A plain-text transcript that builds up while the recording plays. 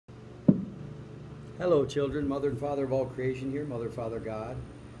Hello, children, mother and father of all creation here, mother, father, God.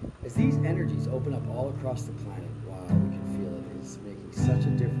 As these energies open up all across the planet, wow, we can feel it. It's making such a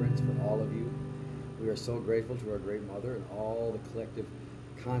difference for all of you. We are so grateful to our great mother and all the collective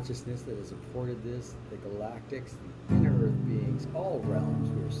consciousness that has supported this, the galactics, the inner earth beings, all realms.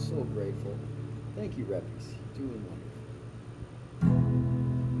 We are so grateful. Thank you, Reppies. You're doing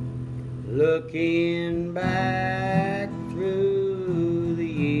wonderful. Looking back through the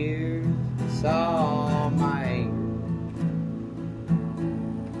years, saw my anger.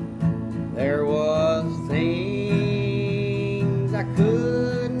 There was things I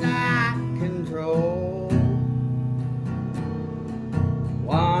could not control,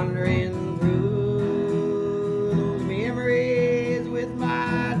 wandering through those memories with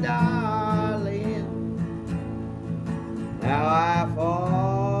my darling. Now I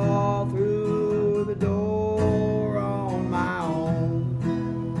fall through the door on my own,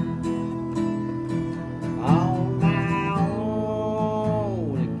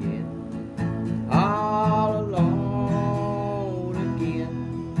 again, all alone again.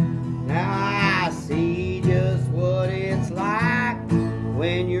 Now I see just what it's like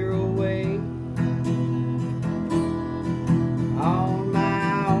when you're away, on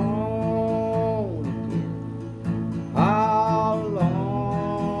my own again, all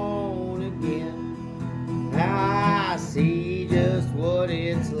alone again. Now I see just what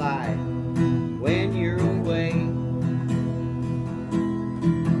it's like when you're away.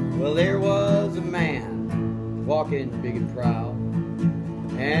 Well, there was a man walking big and proud,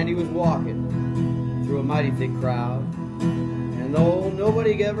 and he was walking through a mighty thick crowd. And though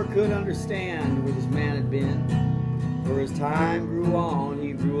nobody ever could understand where this man had been, for as time grew on,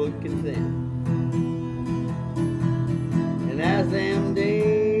 he grew weak and thin. And as them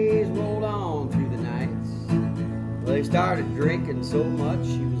days rolled on through the nights, well, he started drinking so much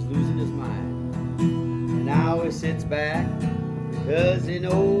he was losing his mind. And now he sits back, 'cause he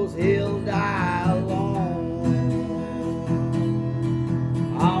knows he'll die alone.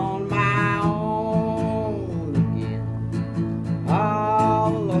 On my own again,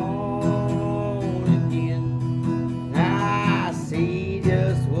 all alone again. Now I see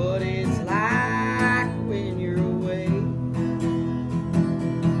just what it's like when you're away.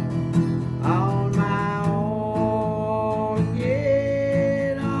 On my own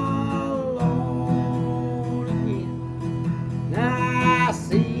again, all alone again. Now I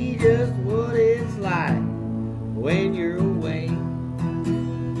see just what it's like when you're away.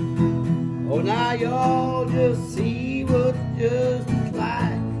 Oh, now y'all just see what just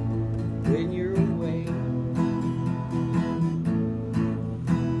like when you're away.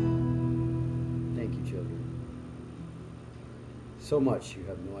 Thank you, children. So much you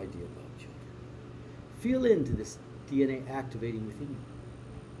have no idea about, children. Feel into this DNA activating within you,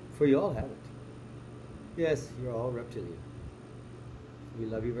 for you all have it. Yes, you're all reptilian. We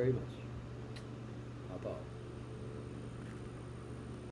love you very much. Papa.